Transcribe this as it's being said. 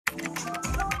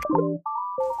And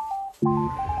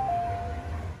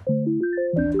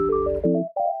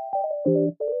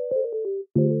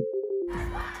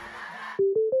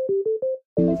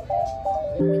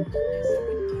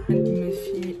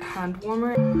Miffy hand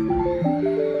warmer.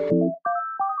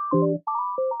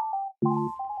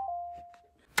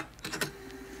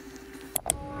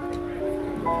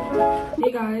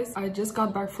 Hey guys, I just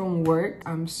got back from work.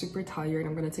 I'm super tired.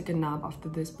 I'm gonna take a nap after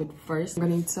this, but first I'm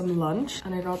gonna eat some lunch.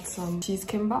 And I got some cheese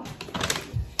kimbap,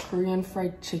 Korean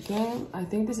fried chicken. I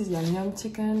think this is yangnyeom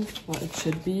chicken. Well, it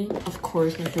should be. Of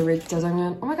course, my favorite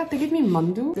jjajangmyeon. Oh my god, they gave me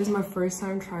mandu. This is my first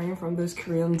time trying from those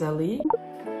Korean deli.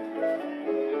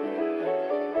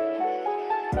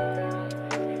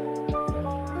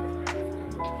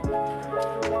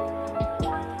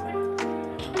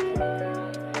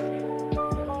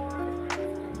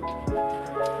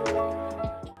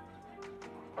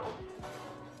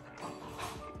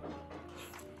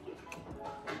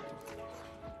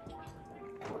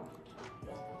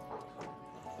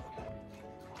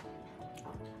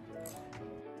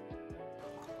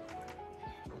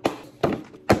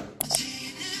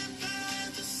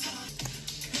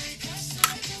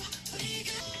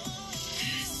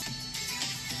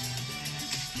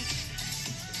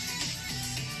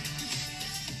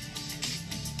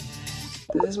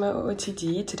 This is my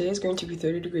OOTD. Today is going to be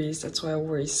 30 degrees. That's why I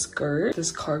wore a skirt.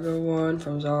 This cargo one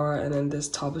from Zara, and then this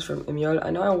top is from Imyeol. I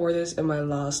know I wore this in my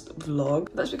last vlog.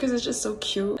 That's because it's just so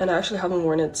cute, and I actually haven't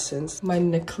worn it since. My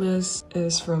necklace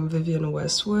is from Vivienne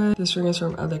Westwood. This ring is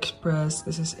from AliExpress.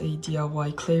 This is a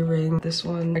DIY clay ring. This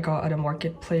one I got at a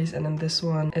marketplace, and then this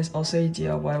one is also a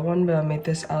DIY one, but I made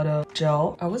this out of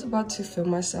gel. I was about to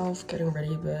film myself getting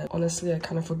ready, but honestly I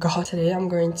kind of forgot. Today I'm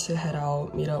going to head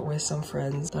out, meet up with some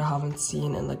friends that I haven't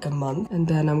seen in like a month, and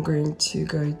then I'm going to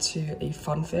go to a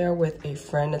fun fair with a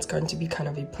friend. It's going to be kind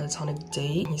of a platonic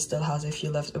date. He still has a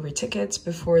few leftover tickets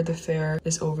before the fair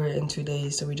is over in 2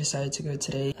 days, so we decided to go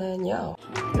today, and yeah.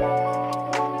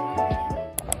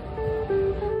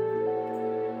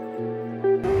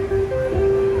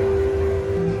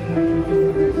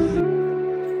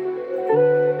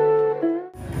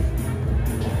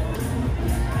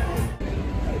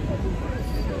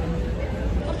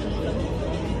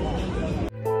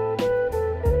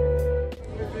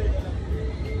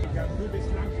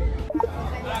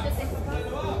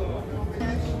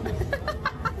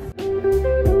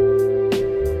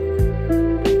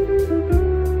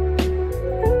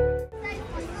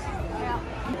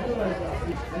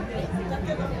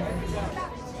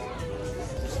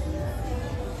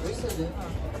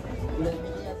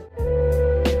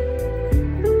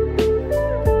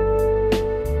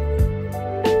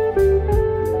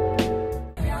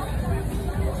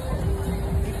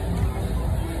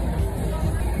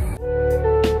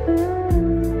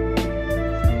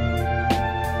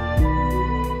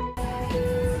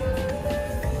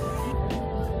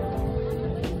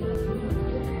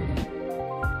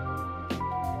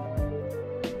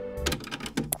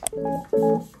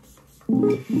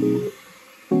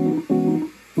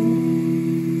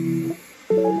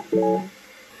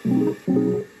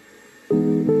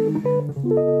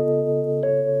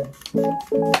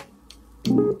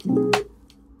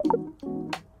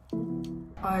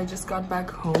 I just got back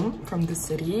home from the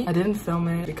city. I didn't film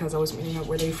it because I was meeting up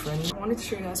with a friend. I wanted to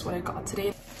show you guys what I got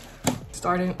today.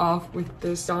 Starting off with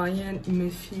this giant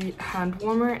Miffy hand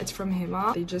warmer. It's from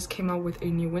Hema. They just came out with a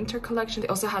new winter collection. They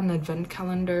also had an advent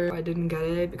calendar. I didn't get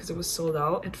it because it was sold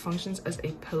out. It functions as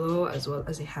a pillow as well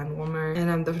as a hand warmer, and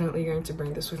I'm definitely going to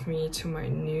bring this with me to my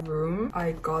new room.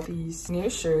 I got these new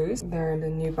shoes. They're the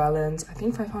New Balance, I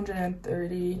think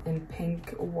 530 in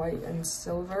pink, white, and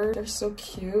silver. They're so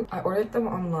cute. I ordered them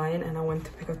online and I went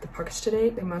to pick up the package today.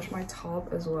 They match my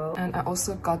top as well. And I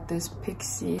also got this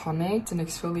Pixie tonic. It's an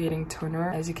exfoliating toner.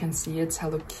 As you can see, it's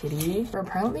Hello Kitty. But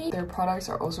apparently their products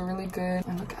are also really good.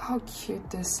 And look at how cute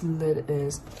this lid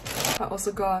is. I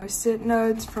also got post-it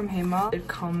notes from Hema. It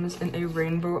comes in a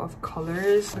rainbow of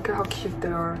colors. Look at how cute they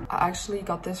are. I actually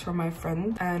got this from my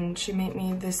friend, and she made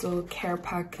me this little care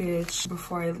package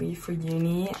before I leave for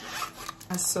uni. It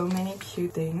has so many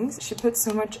cute things. She put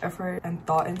so much effort and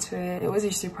thought into it. It was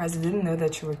a surprise. I didn't know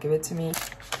that she would give it to me.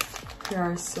 Here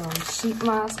are some sheet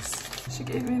masks. She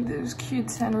gave me those cute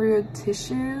Sanrio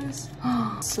tissues.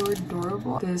 So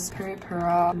adorable. This Peri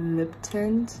Pera lip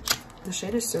tint. The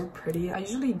shade is so pretty. I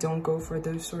usually don't go for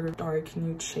those sort of dark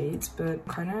nude shades, but I'm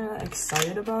kind of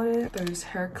excited about it. Those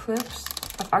hair clips.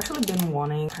 I've actually been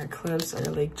wanting hair clips that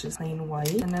are like just plain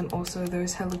white. And then also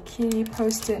those Hello Kitty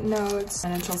post-it notes.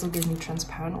 And then she also gave me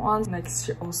transparent ones. Next,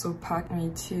 she also packed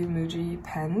me 2 Muji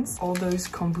pens. All those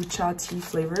kombucha tea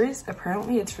flavors.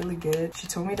 Apparently it's really good. She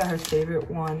told me that her favorite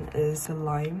one is the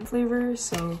lime flavor.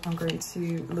 So I'm going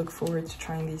to look forward to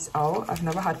trying these out. I've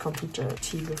never had kombucha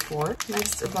tea before.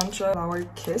 Next, a bunch of Flower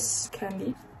Kiss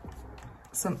candy.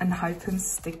 Some Enhypen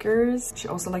stickers. She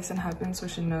also likes Enhypen, so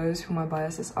she knows who my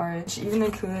biases are. She even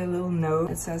included a little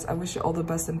note. It says, I wish you all the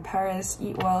best in Paris.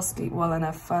 Eat well, sleep well, and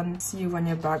have fun. See you when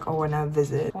you're back or when I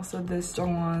visit. Also this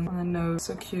strong one on the note.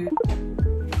 So cute.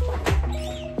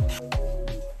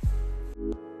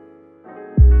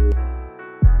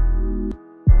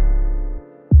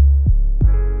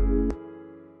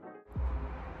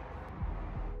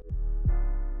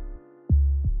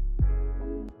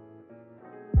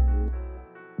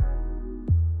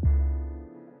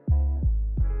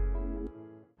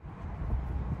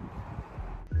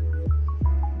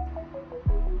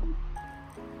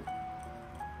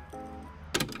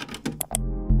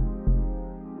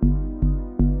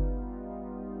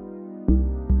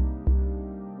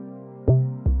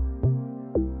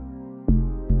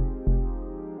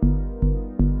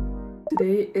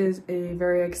 Today is a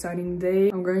very exciting day.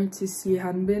 I'm going to see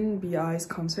Hanbin BI's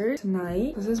concert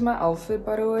tonight. This is my outfit,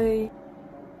 by the way.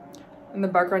 In the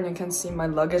background, you can see my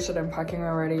luggage that I'm packing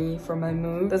already for my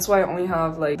move. That's why I only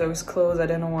have like those clothes. I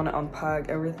didn't want to unpack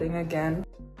everything again.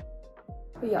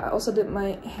 But yeah, I also did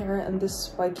my hair in this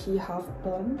spiky half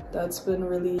bun. That's been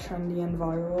really trendy and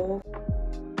viral.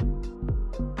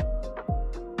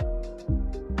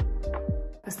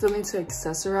 I still need to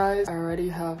accessorize. I already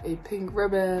have a pink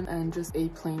ribbon and just a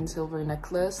plain silver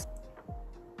necklace.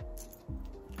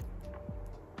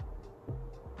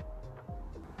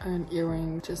 And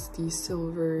earring, just these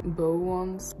silver bow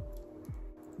ones.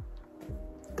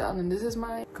 Done, and this is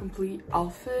my complete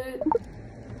outfit.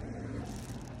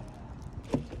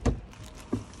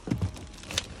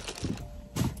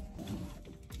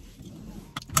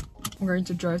 I'm going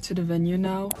to drive to the venue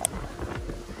now.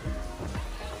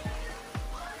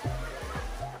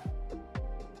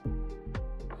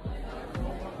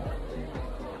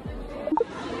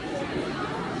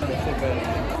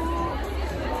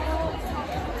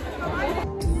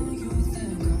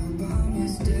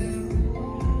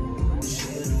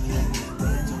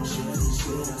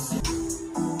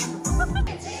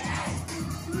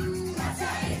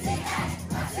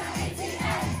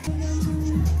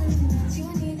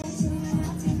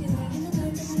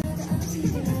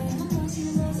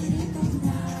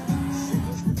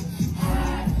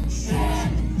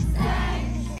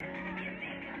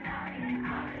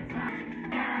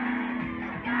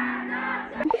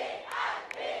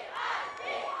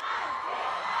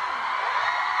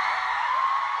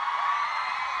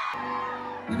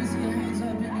 Let me see your hands up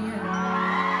in the air.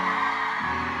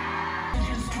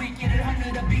 Just squeak it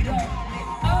under the beat up.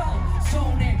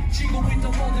 손에 쥐고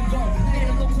있던 모든 걸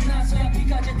내려놓고 나서야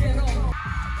비가 제대로.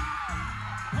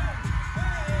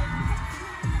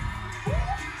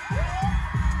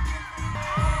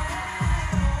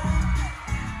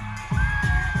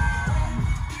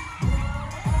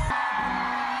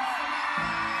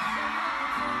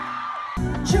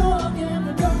 추억의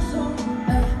물결속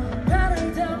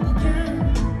발을 담그게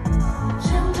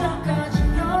심장까지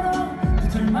열어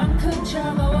붙을 만큼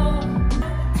차가워.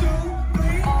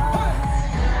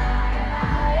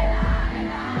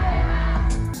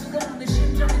 수도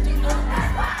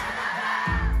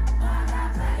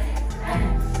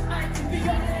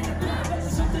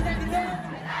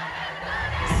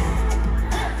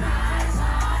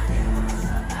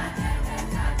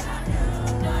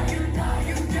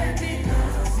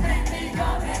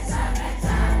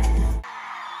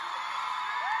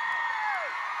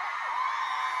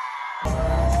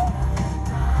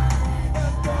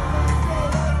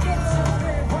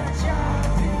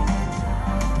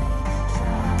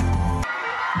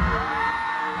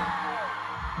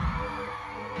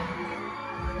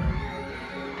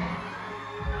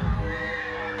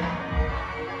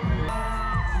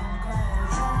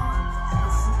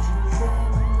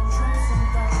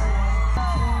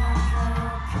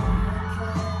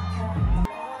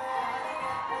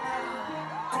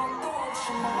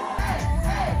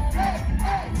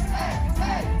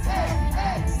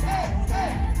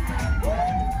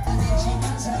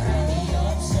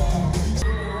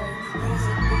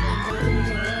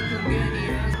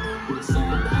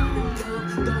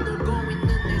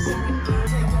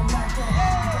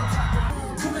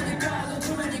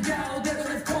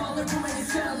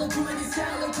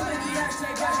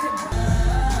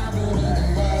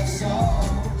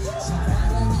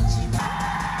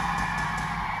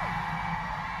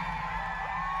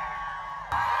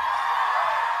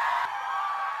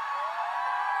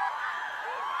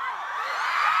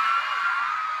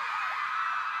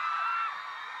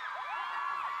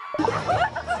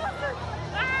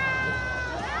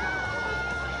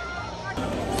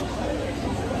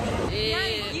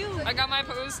I got my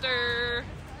poster.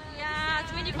 Yeah,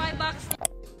 25 bucks.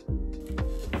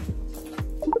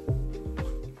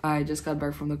 I just got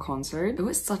back from the concert. It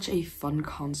was such a fun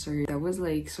concert. That was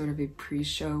like sort of a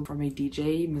pre-show from a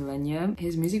DJ, Millennium.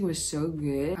 His music was so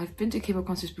good. I've been to K-pop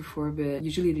concerts before, but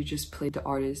usually they just play the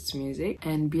artist's music.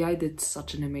 And BI did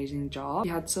such an amazing job. He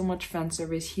had so much fan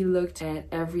service. He looked at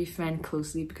every fan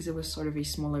closely because it was sort of a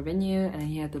smaller venue, and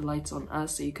he had the lights on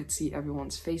us so you could see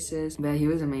everyone's faces. But he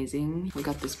was amazing. We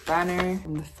got this banner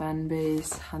from the fan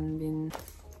base, Hanbin.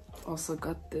 Also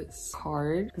got this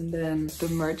card, and then the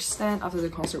merch stand. After the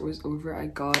concert was over, I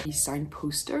got a signed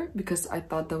poster because I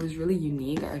thought that was really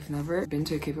unique. I've never been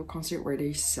to a K-pop concert where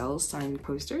they sell signed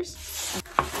posters.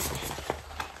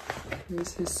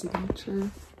 Here's his signature.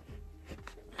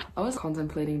 I was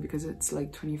contemplating because it's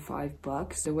like 25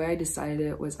 bucks. The way I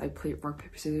decided was I played rock,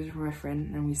 paper, scissors with my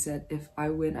friend, and we said if I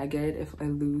win, I get it. If I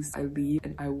lose, I leave,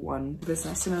 and I won. It's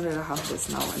nice to know that I have this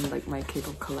now in like my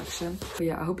K-pop collection. But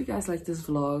yeah, I hope you guys liked this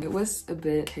vlog. It was a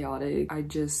bit chaotic. I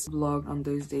just vlogged on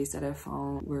those days that I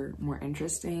found were more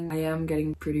interesting. I am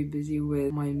getting pretty busy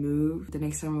with my move. The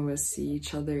next time we will see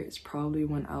each other is probably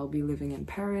when I'll be living in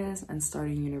Paris and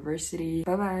starting university.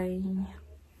 Bye bye!